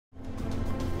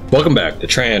Welcome back to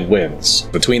Tran Wins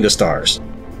Between the Stars.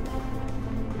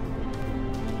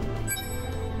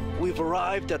 We've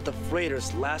arrived at the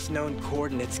freighter's last known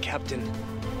coordinates, Captain.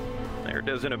 There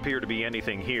doesn't appear to be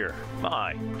anything here.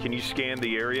 Mai, can you scan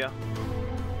the area?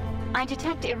 I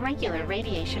detect irregular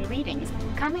radiation readings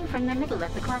coming from the middle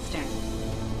of the cluster.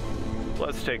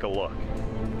 Let's take a look.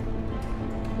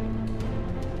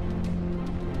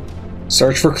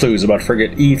 Search for clues about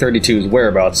frigate E-32's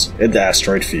whereabouts in the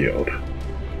asteroid field.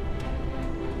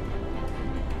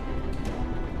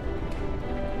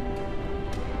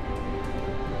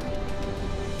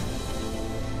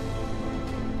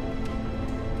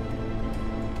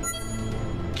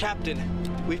 Captain,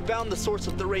 we found the source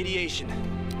of the radiation.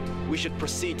 We should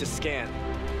proceed to scan.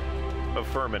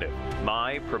 Affirmative.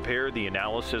 Mai, prepare the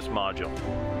analysis module.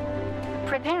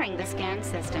 Preparing the scan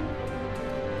system.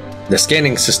 The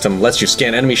scanning system lets you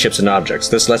scan enemy ships and objects.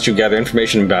 This lets you gather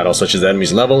information in battle, such as the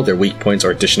enemy's level, their weak points, or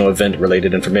additional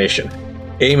event-related information.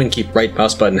 Aim and keep right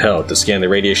mouse button held to scan the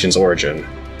radiation's origin.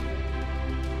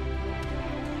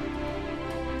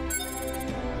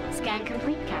 Scan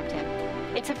complete, Captain.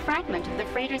 It's a fragment of the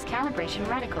freighter's calibration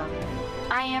reticle.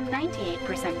 I am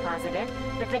 98% positive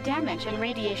that the damage and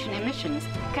radiation emissions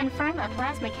confirm a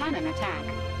plasma cannon attack.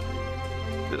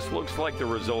 This looks like the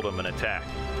result of an attack.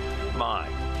 Mai,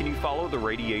 can you follow the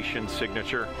radiation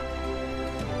signature?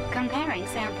 Comparing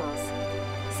samples.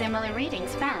 Similar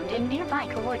readings found in nearby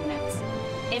coordinates.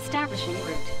 Establishing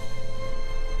route.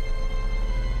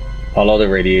 Follow the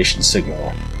radiation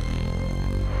signal.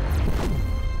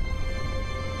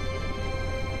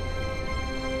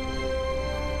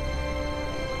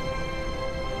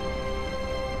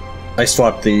 I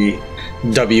swapped the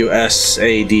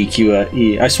WSADQE.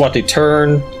 I swapped the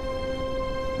turn,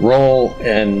 roll,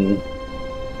 and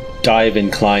dive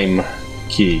and climb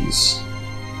keys.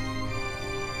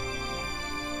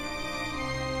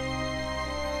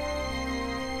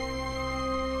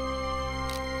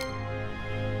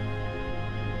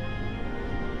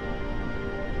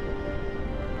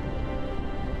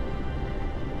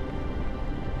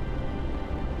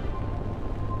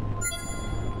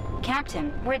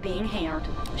 Captain, we're being hailed.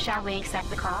 Shall we accept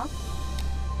the call?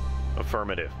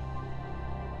 Affirmative.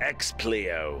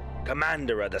 Ex-Pleo,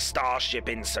 commander of the Starship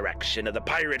Insurrection of the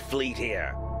Pirate Fleet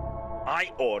here.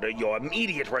 I order your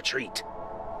immediate retreat.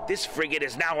 This frigate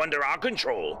is now under our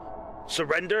control.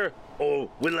 Surrender or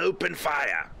we'll open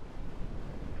fire.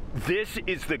 This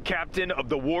is the captain of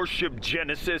the warship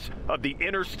Genesis of the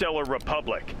Interstellar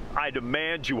Republic. I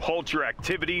demand you halt your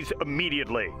activities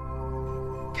immediately.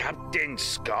 Captain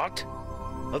Scott?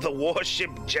 Of the warship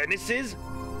Genesis?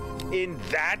 In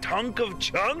that hunk of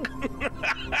junk?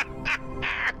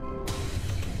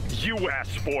 You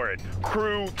asked for it.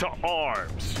 Crew to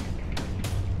arms.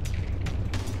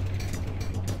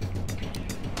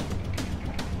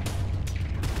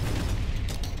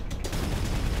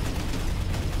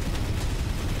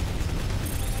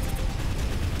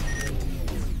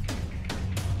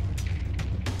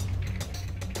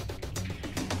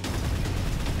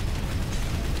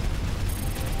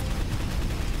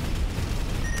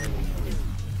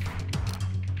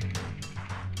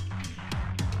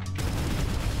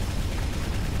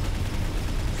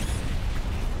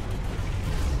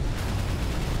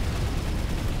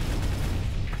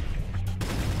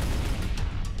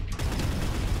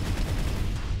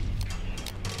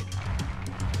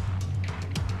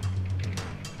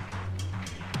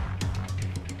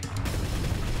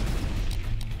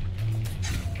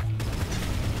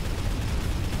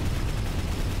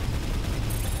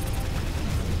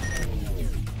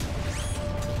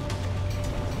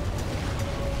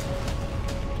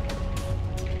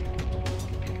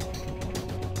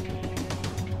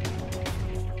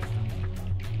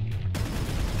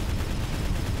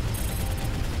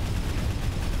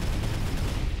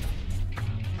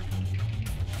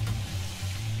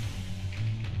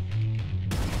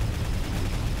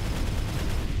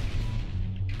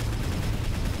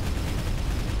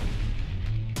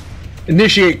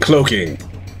 Initiate cloaking.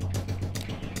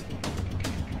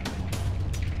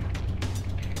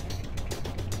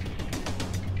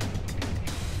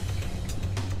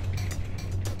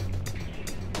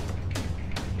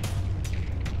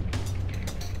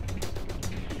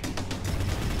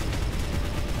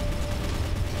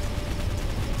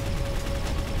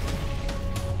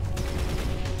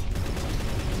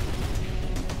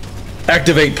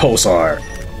 Activate pulsar.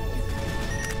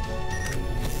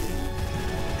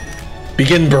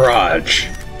 Begin barrage.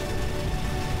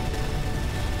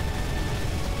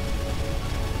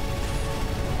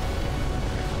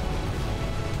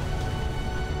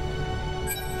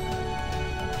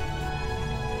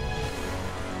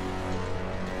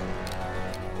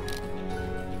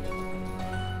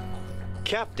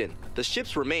 Captain, the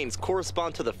ship's remains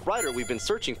correspond to the freighter we've been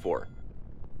searching for.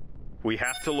 We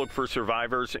have to look for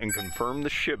survivors and confirm the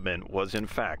shipment was in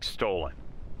fact stolen.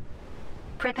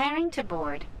 Preparing to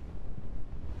board.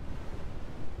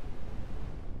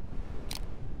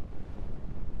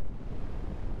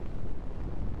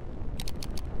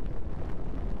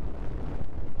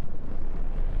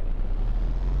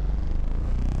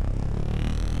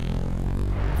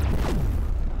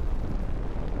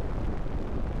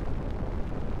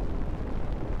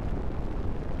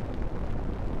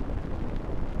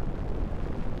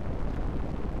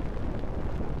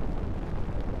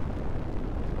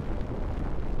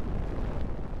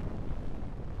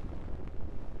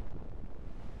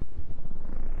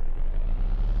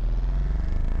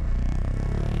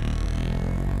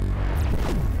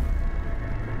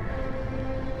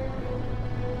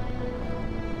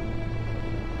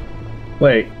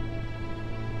 Wait.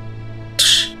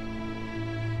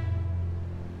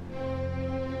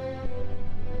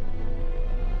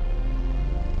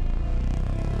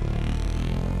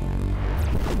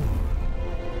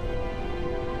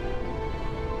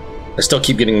 I still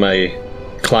keep getting my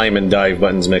climb and dive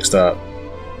buttons mixed up.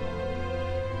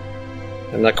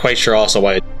 I'm not quite sure also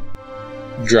why it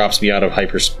drops me out of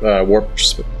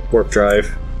warp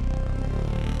drive.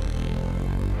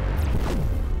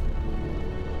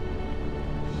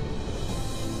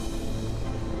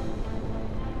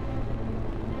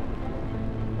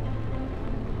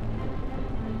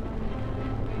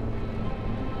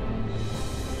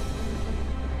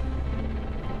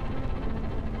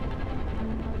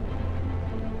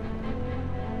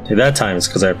 That time it's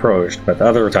because I approached, but the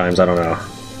other times I don't know.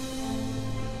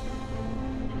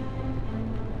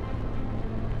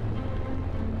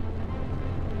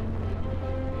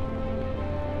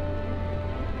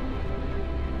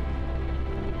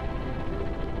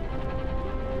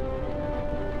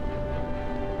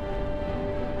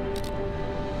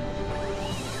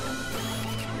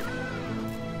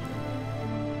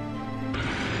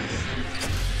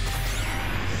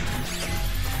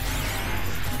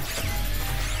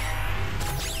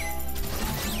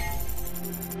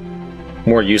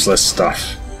 More useless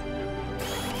stuff.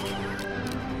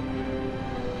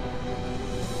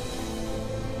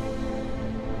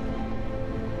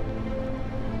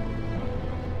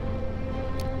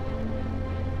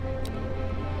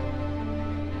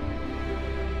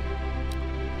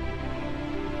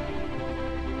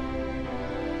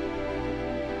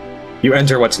 You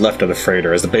enter what's left of the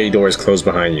freighter as the bay doors close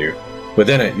behind you.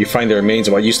 Within it, you find the remains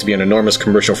of what used to be an enormous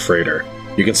commercial freighter.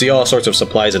 You can see all sorts of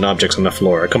supplies and objects on the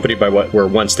floor, accompanied by what were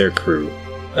once their crew.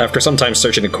 After some time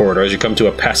searching the corridors, you come to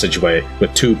a passageway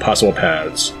with two possible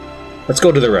paths. Let's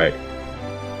go to the right.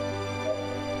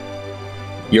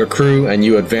 Your crew and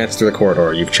you advance through the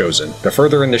corridor you've chosen. The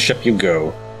further in the ship you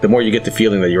go, the more you get the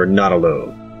feeling that you are not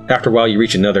alone. After a while, you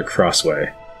reach another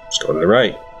crossway. Just go to the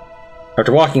right.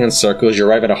 After walking in circles, you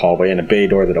arrive at a hallway and a bay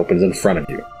door that opens in front of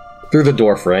you. Through the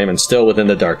door frame, and still within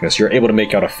the darkness, you're able to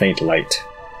make out a faint light.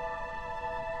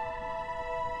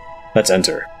 Let's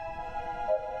enter.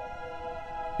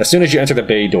 As soon as you enter the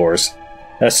bay, doors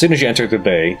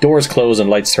close and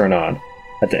lights turn on.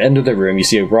 At the end of the room, you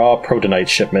see a raw protonite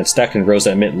shipment stacked in rows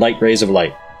that emit light rays of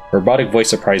light. A robotic voice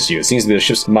surprises you. It seems to be the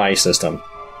ship's MI system.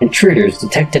 Intruders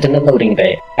detected in the loading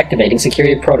bay. Activating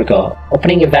security protocol.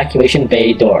 Opening evacuation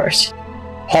bay doors.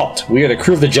 Halt! We are the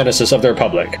crew of the Genesis of the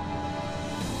Republic.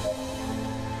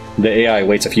 The AI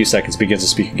waits a few seconds and begins to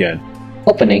speak again.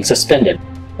 Opening suspended.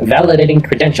 Validating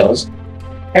credentials.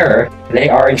 Error. They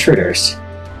are intruders.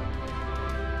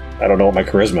 I don't know what my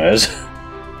charisma is.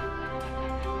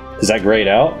 Is that grayed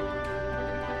out?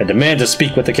 I demand to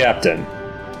speak with the captain.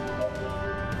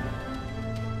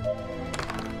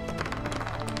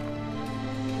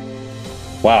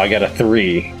 Wow, I got a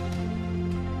 3.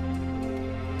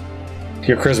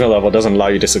 Your charisma level doesn't allow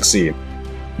you to succeed.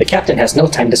 The captain has no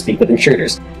time to speak with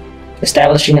intruders.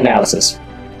 Establishing analysis.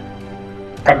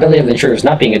 Probability of intruders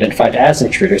not being identified as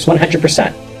intruders,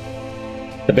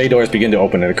 100%. The bay doors begin to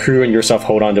open and the crew and yourself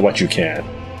hold on to what you can.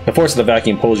 The force of the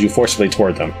vacuum pulls you forcefully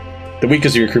toward them. The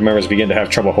weakest of your crew members begin to have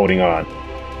trouble holding on.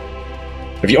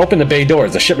 If you open the bay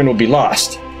doors, the shipment will be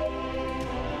lost.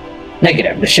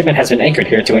 Negative. The shipment has been anchored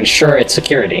here to ensure its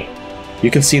security.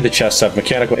 You can see the chests have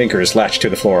mechanical anchors latched to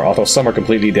the floor, although some are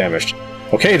completely damaged.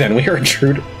 Okay then, we are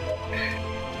intruders.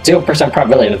 0%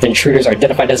 probability that the intruders are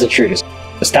identified as intruders.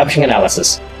 Establishing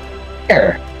analysis.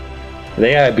 Error. The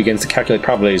AI begins to calculate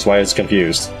probabilities while it's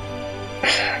confused.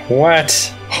 What?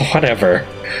 Whatever.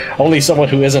 Only someone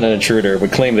who isn't an intruder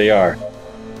would claim they are.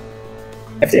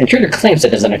 If the intruder claims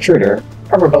it is an intruder,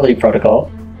 probability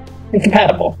protocol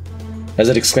incompatible. As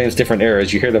it exclaims different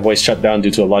errors, you hear the voice shut down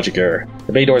due to a logic error.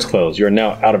 The bay doors close. You are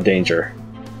now out of danger.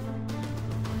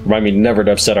 Remind me never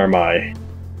to upset our Mai.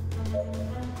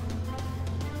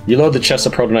 You load the chest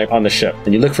of prototype on the ship,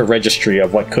 and you look for registry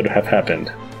of what could have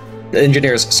happened. The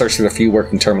engineers search through the few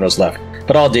working terminals left,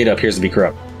 but all data appears to be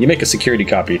corrupt. You make a security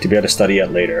copy to be able to study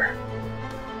it later.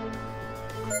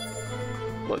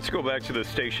 Let's go back to the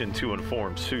station to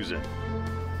inform Susan.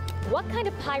 What kind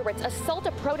of pirates assault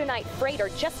a protonite freighter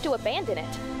just to abandon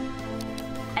it?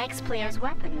 X-Player's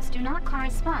weapons do not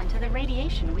correspond to the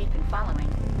radiation we've been following.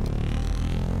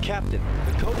 Captain,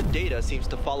 the coded data seems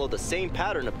to follow the same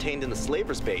pattern obtained in the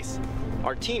slaver's base.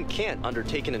 Our team can't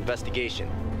undertake an investigation.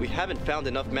 We haven't found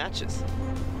enough matches.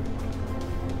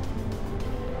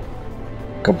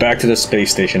 Go back to the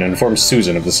space station and inform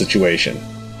Susan of the situation.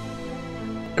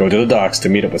 Go to the docks to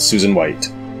meet up with Susan White.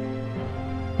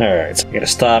 Alright, so I gotta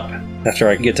stop after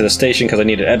I get to the station because I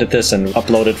need to edit this and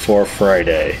upload it for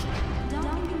Friday.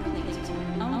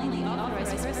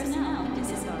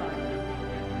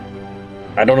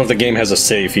 I don't know if the game has a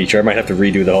save feature. I might have to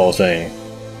redo the whole thing,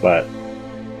 but...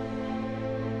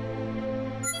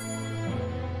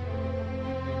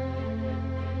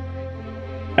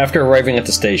 After arriving at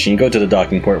the station, you go to the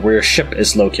docking port where your ship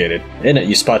is located. In it,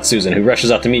 you spot Susan, who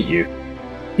rushes out to meet you.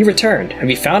 You returned. Have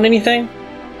you found anything?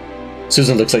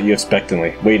 Susan looks at you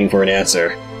expectantly, waiting for an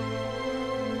answer.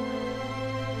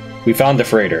 We found the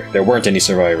freighter. There weren't any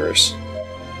survivors.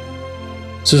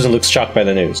 Susan looks shocked by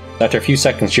the news. After a few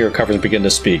seconds, she recovers and begins to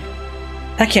speak.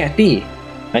 That can't be.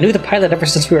 I knew the pilot ever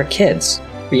since we were kids.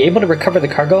 Were you able to recover the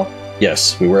cargo?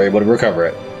 Yes, we were able to recover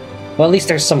it. Well, at least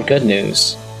there's some good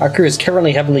news. Our crew is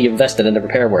currently heavily invested in the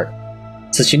repair work.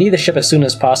 Since you need the ship as soon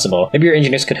as possible, maybe your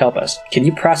engineers could help us. Can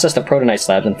you process the protonite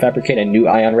slabs and fabricate a new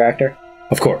ion reactor?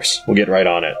 Of course, we'll get right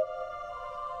on it.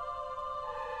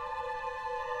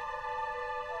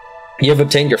 You have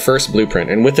obtained your first blueprint,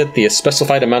 and with it the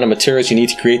specified amount of materials you need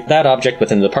to create that object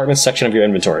within the department section of your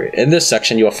inventory. In this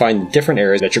section, you will find the different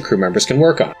areas that your crew members can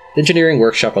work on. The engineering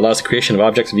workshop allows the creation of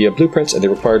objects via blueprints and the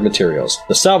required materials.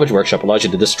 The salvage workshop allows you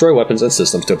to destroy weapons and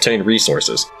systems to obtain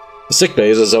resources. The sick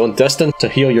bay is a zone destined to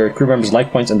heal your crew members'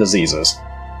 life points and diseases.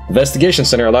 The Investigation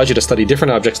Center allows you to study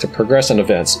different objects to progress in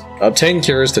events, obtain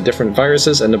cures to different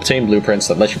viruses, and obtain blueprints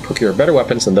that let you procure better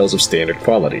weapons than those of standard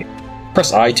quality.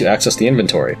 Press I to access the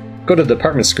inventory. Go to the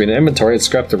department screen in inventory and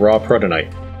scrap the raw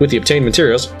protonite. With the obtained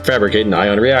materials, fabricate an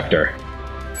ion reactor.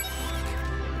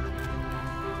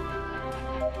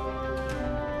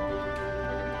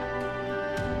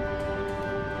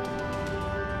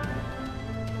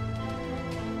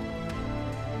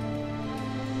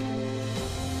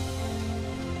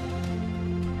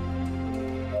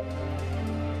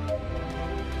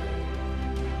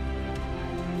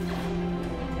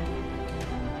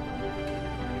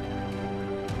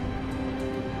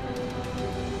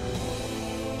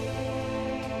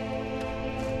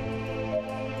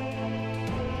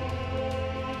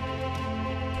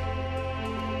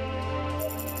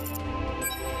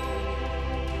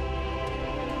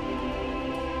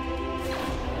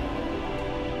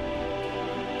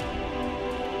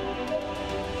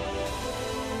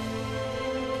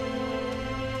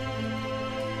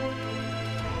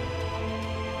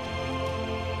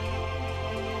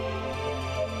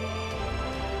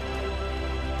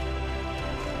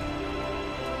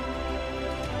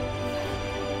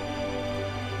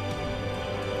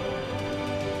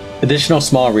 Additional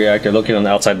small reactor located on the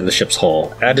outside of the ship's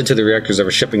hull. Added to the reactors as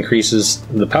our ship increases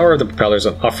the power of the propellers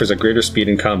and offers a greater speed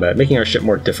in combat, making our ship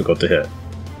more difficult to hit.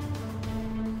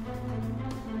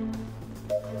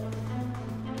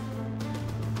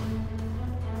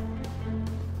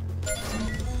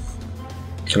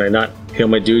 Can I not heal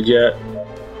my dude yet?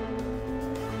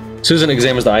 Susan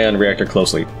examines the ion reactor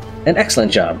closely. An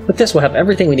excellent job. With this, we'll have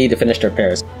everything we need to finish the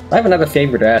repairs. I have another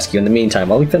favor to ask you in the meantime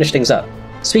while we finish things up.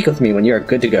 Speak with me when you are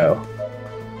good to go.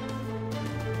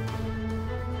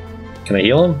 Can I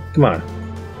heal him? Come on.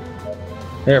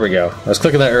 There we go. I was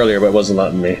clicking that earlier, but it wasn't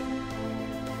letting me.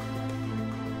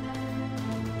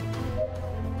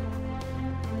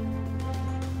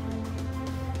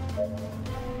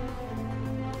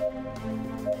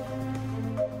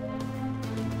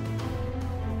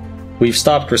 We've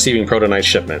stopped receiving protonite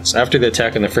shipments. After the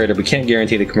attack on the freighter, we can't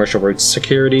guarantee the commercial route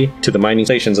security to the mining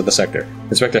stations of the sector.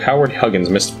 Inspector Howard Huggins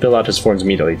must fill out his forms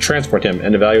immediately, transport him,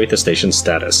 and evaluate the station's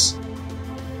status.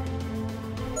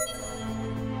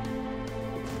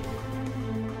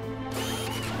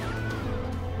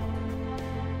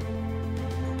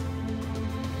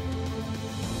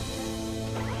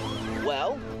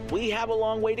 Well, we have a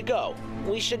long way to go.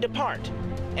 We should depart.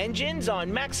 Engines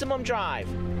on maximum drive.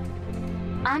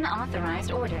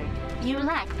 Unauthorized order. You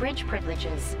lack bridge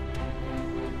privileges.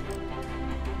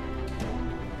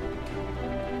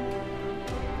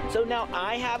 So now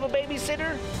I have a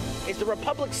babysitter? Is the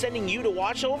Republic sending you to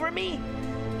watch over me?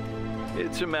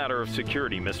 It's a matter of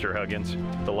security, Mr. Huggins.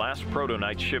 The last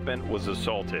Protonite shipment was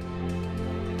assaulted.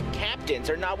 Captains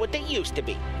are not what they used to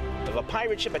be. If a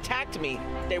pirate ship attacked me,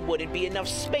 there wouldn't be enough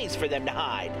space for them to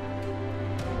hide.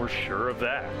 We're sure of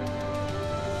that.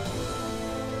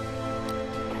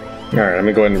 Alright, I'm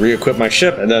gonna go ahead and re-equip my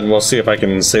ship, and then we'll see if I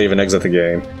can save and exit the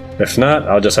game. If not,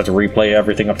 I'll just have to replay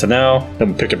everything up to now, then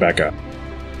we'll pick it back up.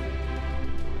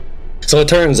 So it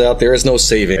turns out there is no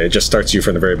saving, it just starts you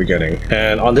from the very beginning.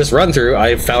 And on this run-through,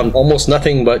 I've found almost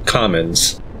nothing but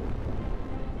commons.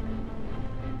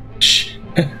 Shh.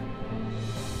 Go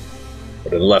to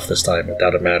the left this time, I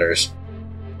doubt it matters.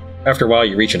 After a while,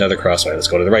 you reach another crossway. Let's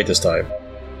go to the right this time.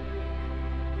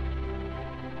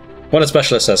 One of the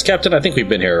specialists says, "Captain, I think we've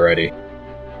been here already."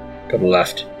 Go to the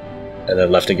left, and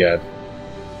then left again.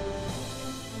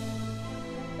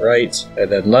 Right,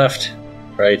 and then left.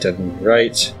 Right, and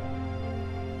right.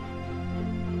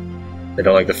 I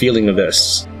don't like the feeling of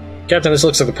this. "Captain, this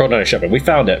looks like the Protonite shipment. We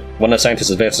found it." One of the scientists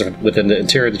advances within the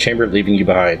interior of the chamber, leaving you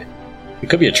behind. It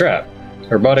could be a trap.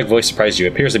 A robotic voice surprised you.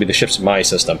 It appears to be the ship's MI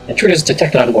system. Intruders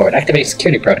detected on board. Activate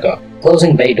security protocol.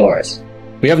 Closing bay doors.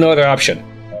 We have no other option.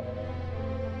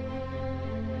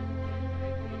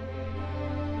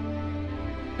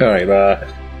 Alright,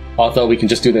 although we can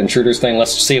just do the intruders thing,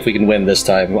 let's see if we can win this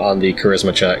time on the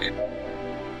charisma check.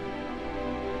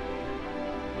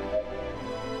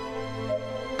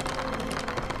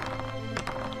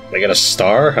 I get a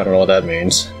star? I don't know what that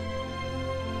means.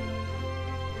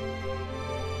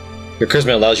 Your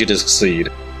charisma allows you to succeed.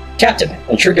 Captain,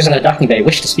 intruders in the docking bay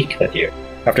wish to speak with you.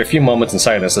 After a few moments in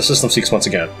silence, the system speaks once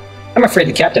again. I'm afraid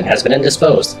the captain has been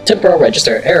indisposed. Temporal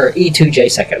register error E2J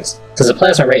seconds. Since the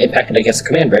plasma ray impacted against the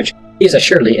command bridge, he is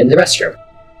assuredly in the restroom.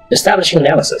 Establishing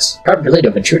analysis. Probability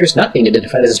of intruders not being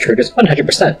identified as intruders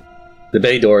 100%. The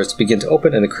bay doors begin to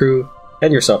open and the crew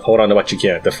and yourself hold on to what you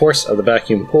can. The force of the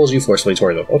vacuum pulls you forcefully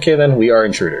toward them. Okay then, we are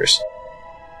intruders.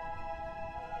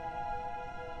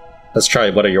 Let's try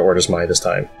what are your orders, Mai, this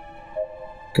time.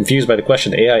 Confused by the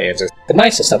question, the AI answers. The MI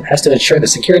system has to ensure the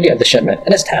security of the shipment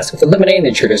and is tasked with eliminating the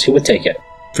intruders who would take it.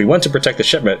 If we want to protect the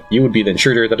shipment, you would be the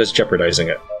intruder that is jeopardizing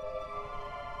it.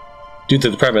 Due to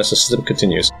the premise, the system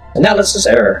continues. Analysis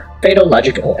error. Fatal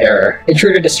logical error.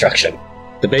 Intruder destruction.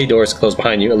 The bay doors close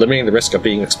behind you, eliminating the risk of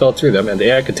being expelled through them, and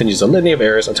the AI continues a litany of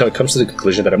errors until it comes to the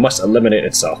conclusion that it must eliminate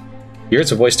itself. You hear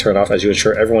its voice turn off as you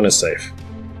ensure everyone is safe.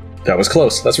 That was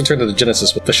close. Let's return to the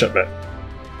Genesis with the shipment.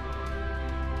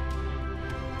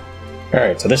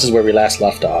 Alright, so this is where we last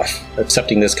left off,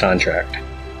 accepting this contract.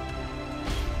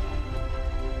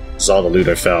 This is all the loot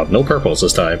I found. No purples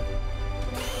this time.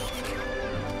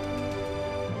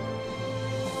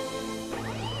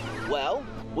 Well,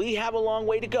 we have a long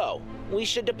way to go. We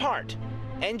should depart.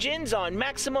 Engines on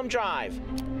maximum drive.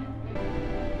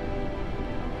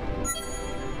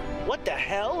 What the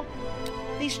hell?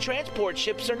 These transport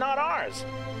ships are not ours.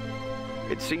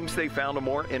 It seems they found a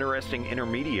more interesting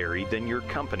intermediary than your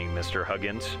company, Mr.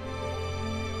 Huggins.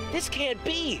 This can't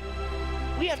be.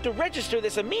 We have to register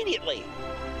this immediately.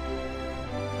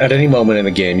 At any moment in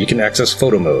the game, you can access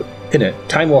photo mode. In it,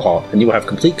 time will halt, and you will have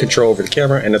complete control over the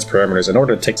camera and its parameters in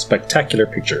order to take spectacular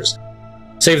pictures.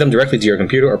 Save them directly to your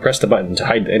computer or press the button to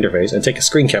hide the interface and take a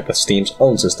screen cap with Steam's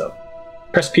own system.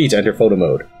 Press P to enter photo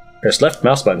mode. Press left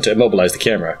mouse button to immobilize the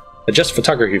camera. Adjust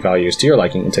photography values to your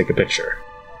liking and take a picture.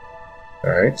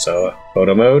 Alright, so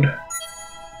photo mode.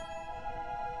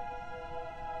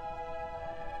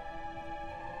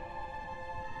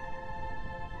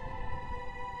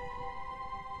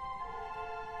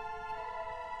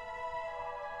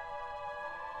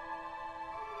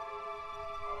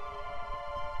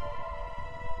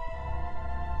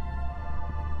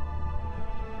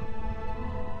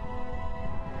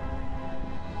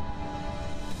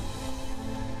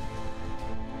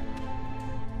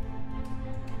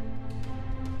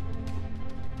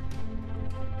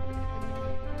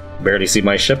 Barely see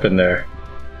my ship in there.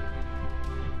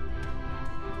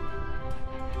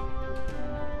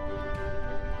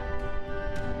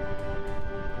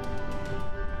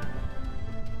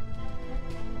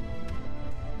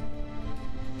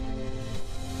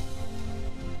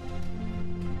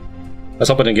 I was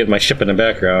hoping to get my ship in the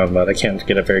background, but I can't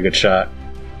get a very good shot.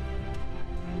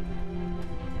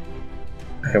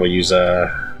 I will use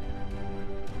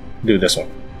do this one.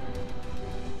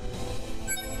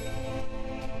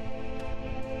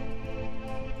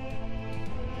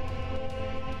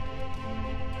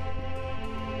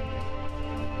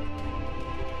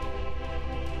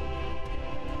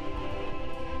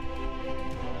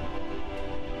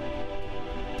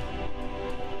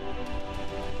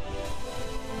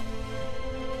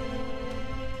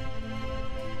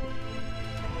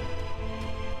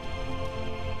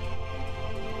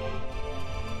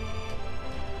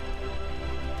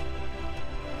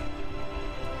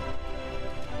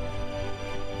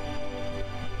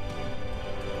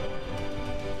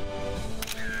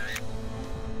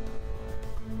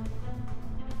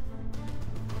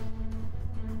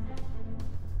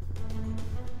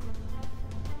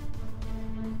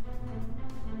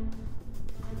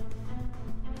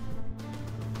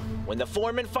 When the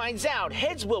foreman finds out,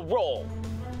 heads will roll.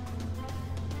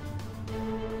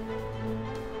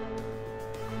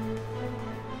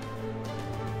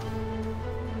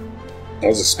 I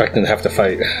was expecting to have to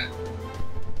fight.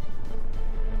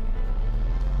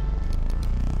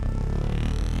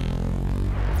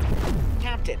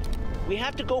 Captain, we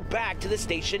have to go back to the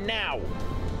station now.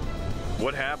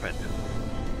 What happened?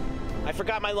 I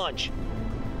forgot my lunch.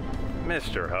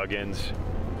 Mr. Huggins.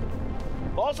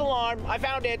 False alarm, I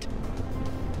found it.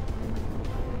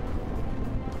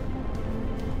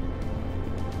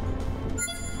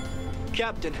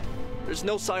 Captain, there's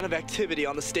no sign of activity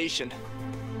on the station.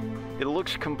 It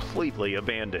looks completely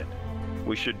abandoned.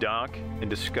 We should dock and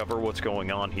discover what's going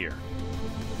on here.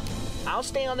 I'll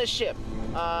stay on the ship.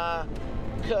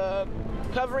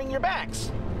 Covering your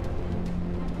backs.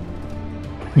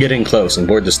 Getting close and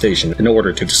board the station in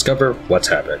order to discover what's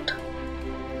happened.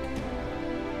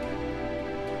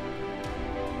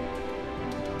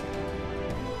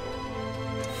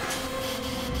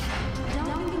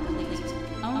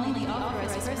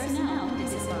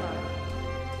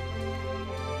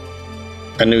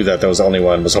 I knew that was the only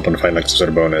one was hoping to find like some sort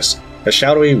of bonus. A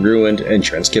shadowy, ruined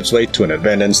entrance gives way to an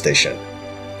abandoned station.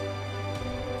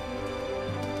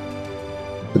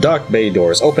 The dock bay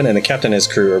doors open and the captain and his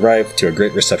crew arrive to a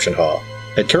great reception hall.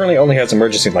 It currently only has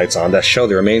emergency lights on that show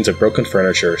the remains of broken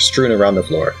furniture strewn around the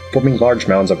floor, forming large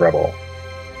mounds of rubble.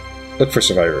 Look for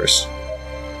survivors.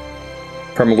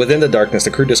 From within the darkness, the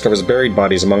crew discovers buried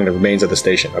bodies among the remains of the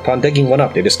station. Upon digging one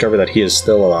up, they discover that he is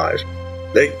still alive.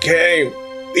 They came!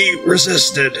 We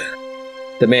resisted!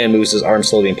 The man moves his arm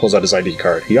slowly and pulls out his ID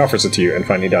card. He offers it to you and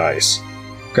finally dies.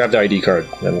 Grab the ID card,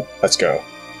 and let's go.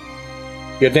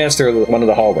 You advance through one of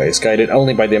the hallways, guided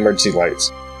only by the emergency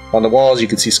lights. On the walls, you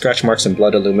can see scratch marks and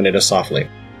blood illuminated softly.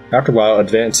 After a while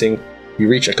advancing, you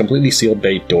reach a completely sealed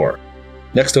bay door.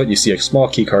 Next to it, you see a small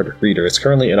keycard reader. It's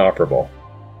currently inoperable.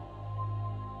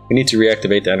 You need to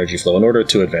reactivate the energy flow in order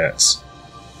to advance.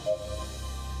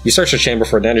 You search the chamber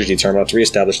for an energy terminal to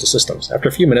re-establish the systems. After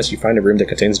a few minutes, you find a room that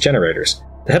contains generators.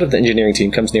 The head of the engineering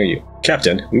team comes near you.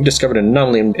 Captain, we've discovered an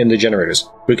anomaly in the generators.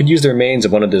 We could use the remains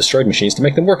of one of the destroyed machines to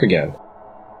make them work again.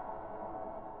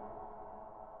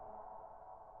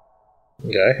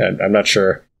 Okay, I'm not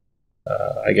sure.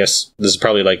 I guess this is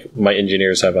probably like my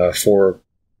engineers have 4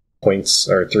 points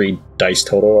or 3 dice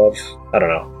total of. I don't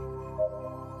know.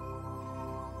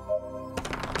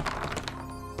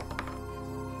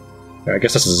 I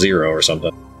guess that's a 0 or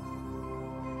something.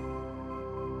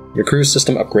 Your crew's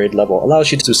system upgrade level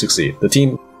allows you to succeed. The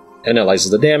team analyzes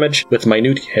the damage with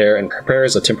minute care and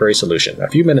prepares a temporary solution. A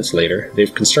few minutes later,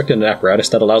 they've constructed an apparatus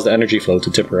that allows the energy flow to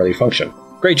temporarily function.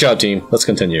 Great job, team. Let's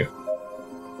continue.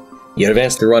 You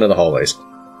advance through one of the hallways.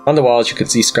 On the walls, you can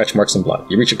see scratch marks and blood.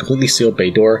 You reach a completely sealed bay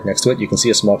door. Next to it, you can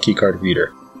see a small keycard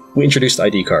reader. We introduce the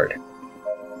ID card.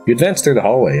 You advance through the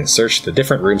hallway and search the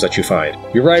different rooms that you find.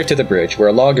 You arrive to the bridge, where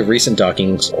a log of recent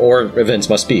dockings or events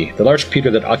must be. The large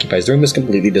computer that occupies the room is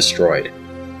completely destroyed.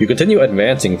 You continue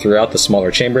advancing throughout the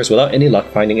smaller chambers without any luck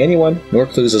finding anyone, nor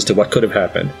clues as to what could have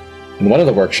happened. In one of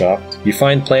the workshops, you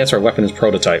find plants or weapons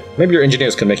prototype. Maybe your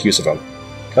engineers can make use of them.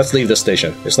 Let's leave this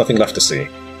station. There's nothing left to see.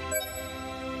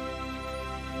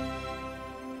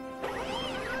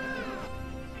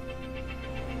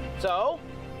 So?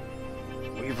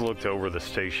 We've looked over the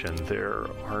station. There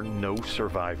are no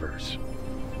survivors.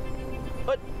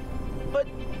 But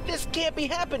this can't be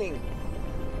happening.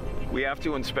 We have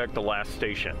to inspect the last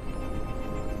station.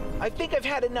 I think I've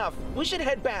had enough. We should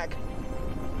head back.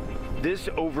 This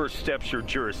oversteps your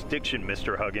jurisdiction,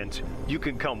 Mr. Huggins. You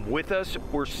can come with us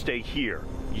or stay here.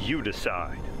 You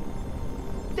decide.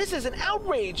 This is an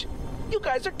outrage. You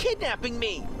guys are kidnapping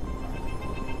me.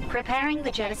 Preparing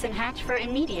the jettison hatch for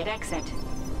immediate exit.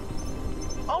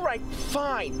 All right,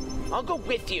 fine. I'll go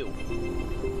with you.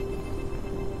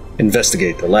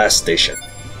 Investigate the last station.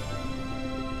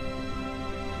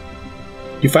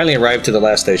 You finally arrive to the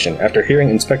last station. After hearing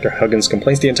Inspector Huggins'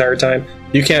 complaints the entire time,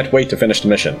 you can't wait to finish the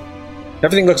mission.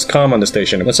 Everything looks calm on the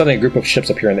station when suddenly a group of ships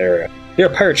appear in the area. They are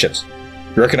pirate ships.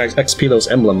 You recognize X-Pilo's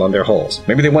emblem on their hulls.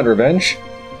 Maybe they want revenge?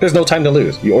 There's no time to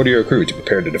lose. You order your crew to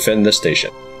prepare to defend this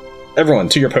station. Everyone,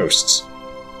 to your posts.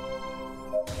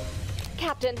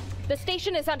 Captain, the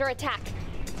station is under attack.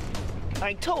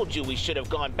 I told you we should have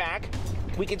gone back.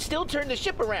 We can still turn the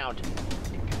ship around.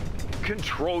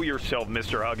 Control yourself,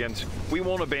 Mr. Huggins. We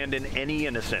won't abandon any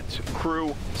innocents.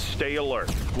 Crew, stay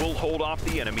alert. We'll hold off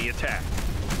the enemy attack.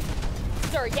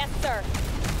 Sir, yes, sir.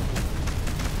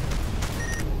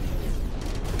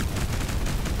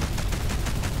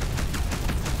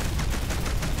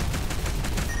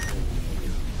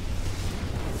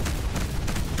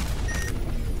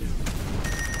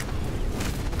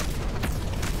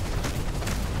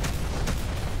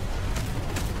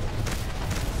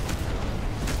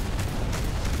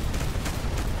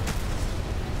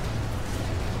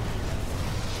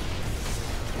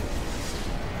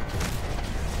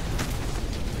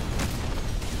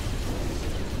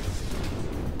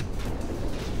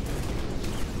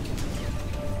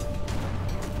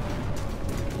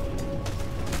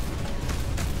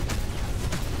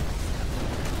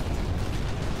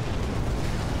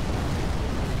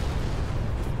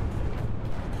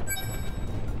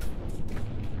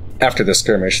 After the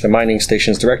skirmish, the mining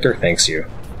station's director thanks you.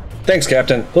 Thanks,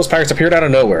 Captain. Those pirates appeared out of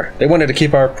nowhere. They wanted to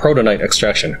keep our protonite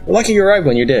extraction. We're lucky you arrived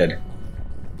when you did.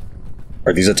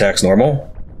 Are these attacks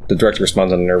normal? The director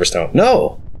responds in a nervous tone.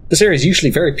 No! This area is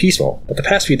usually very peaceful, but the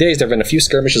past few days there have been a few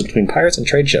skirmishes between pirates and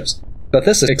trade ships. But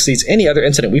this exceeds any other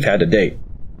incident we've had to date.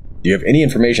 Do you have any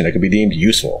information that could be deemed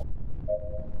useful?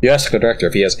 You ask the director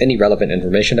if he has any relevant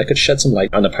information that could shed some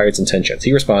light on the pirates' intentions.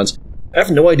 He responds, I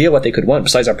have no idea what they could want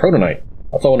besides our protonite.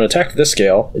 Although an attack of this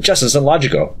scale, it just isn't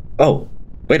logical. Oh,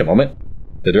 wait a moment.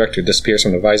 The director disappears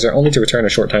from the visor, only to return a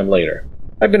short time later.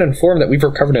 I've been informed that we've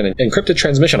recovered an encrypted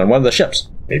transmission on one of the ships.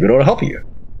 Maybe it'll help you.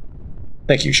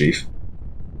 Thank you, Chief.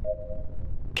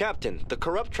 Captain, the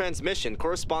corrupt transmission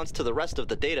corresponds to the rest of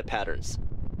the data patterns.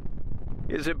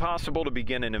 Is it possible to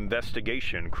begin an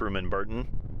investigation, Crewman Burton?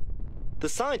 The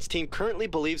science team currently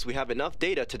believes we have enough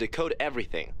data to decode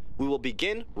everything. We will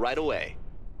begin right away.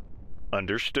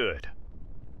 Understood.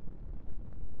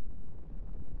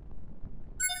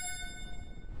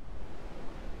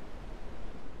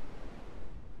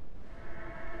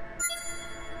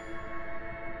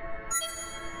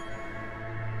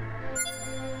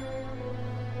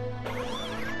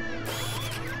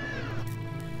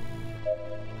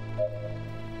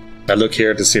 I look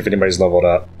here to see if anybody's leveled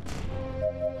up.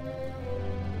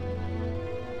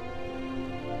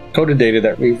 Coded data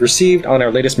that we've received on our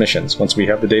latest missions. Once we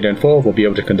have the data in full, we'll be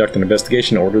able to conduct an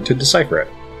investigation in order to decipher it.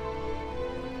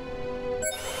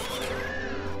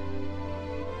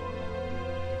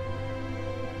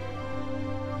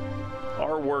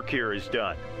 Our work here is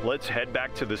done. Let's head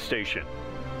back to the station.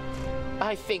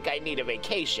 I think I need a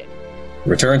vacation.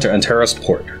 Return to Antares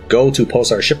Port. Go to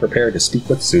Pulsar ship repair to speak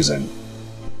with Susan.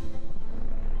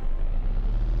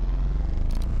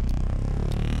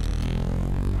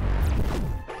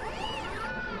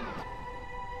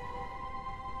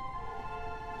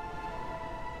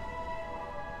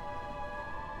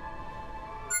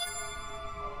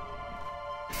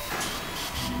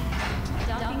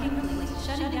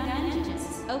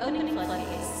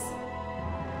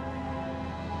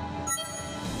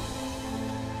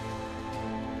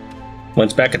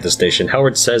 Once back at the station,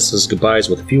 Howard says his goodbyes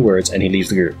with a few words and he leaves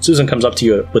the group. Susan comes up to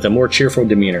you with a more cheerful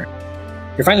demeanor.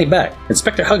 You're finally back.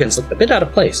 Inspector Huggins looked a bit out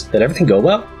of place. Did everything go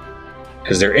well?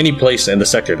 Is there any place in the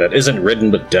sector that isn't ridden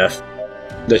with death?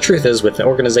 The truth is, with the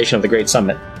organization of the Great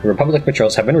Summit, the Republic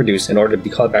patrols have been reduced in order to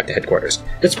be called back to headquarters.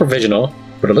 It's provisional,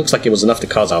 but it looks like it was enough to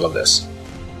cause all of this.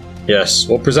 Yes,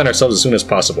 we'll present ourselves as soon as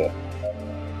possible.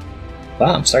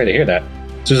 Wow, I'm sorry to hear that.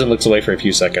 Susan looks away for a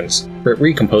few seconds. Britt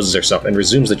recomposes herself and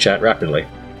resumes the chat rapidly.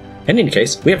 In any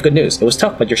case, we have good news. It was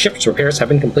tough, but your ship's repairs have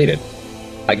been completed.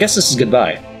 I guess this is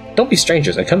goodbye. Don't be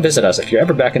strangers and come visit us if you're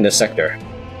ever back in this sector.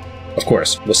 Of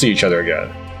course, we'll see each other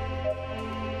again.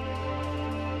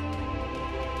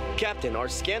 Captain, our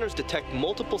scanners detect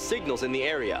multiple signals in the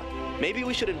area. Maybe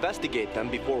we should investigate them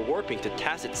before warping to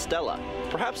Tacit Stella.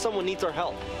 Perhaps someone needs our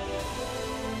help.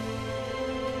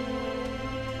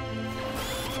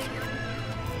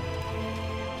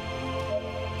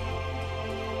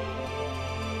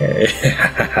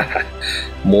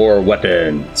 More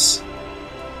weapons.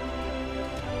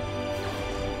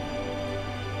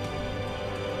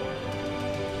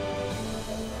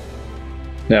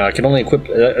 Now I can only equip.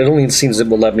 It only seems it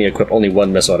will let me equip only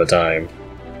one missile at a time.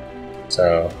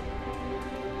 So,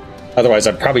 otherwise,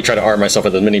 I'd probably try to arm myself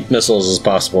with as many missiles as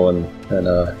possible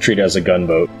and treat it as a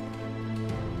gunboat.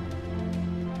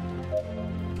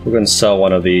 We're going to sell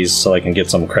one of these so I can get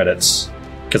some credits,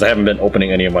 because I haven't been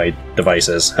opening any of my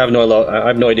devices. I have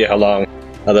no idea how long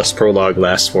this prologue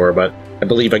lasts for, but I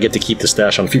believe I get to keep the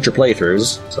stash on future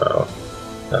playthroughs. So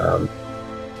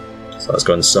let's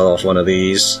go and sell off one of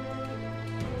these.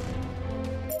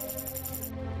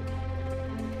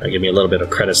 That'll give me a little bit of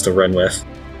credits to run with.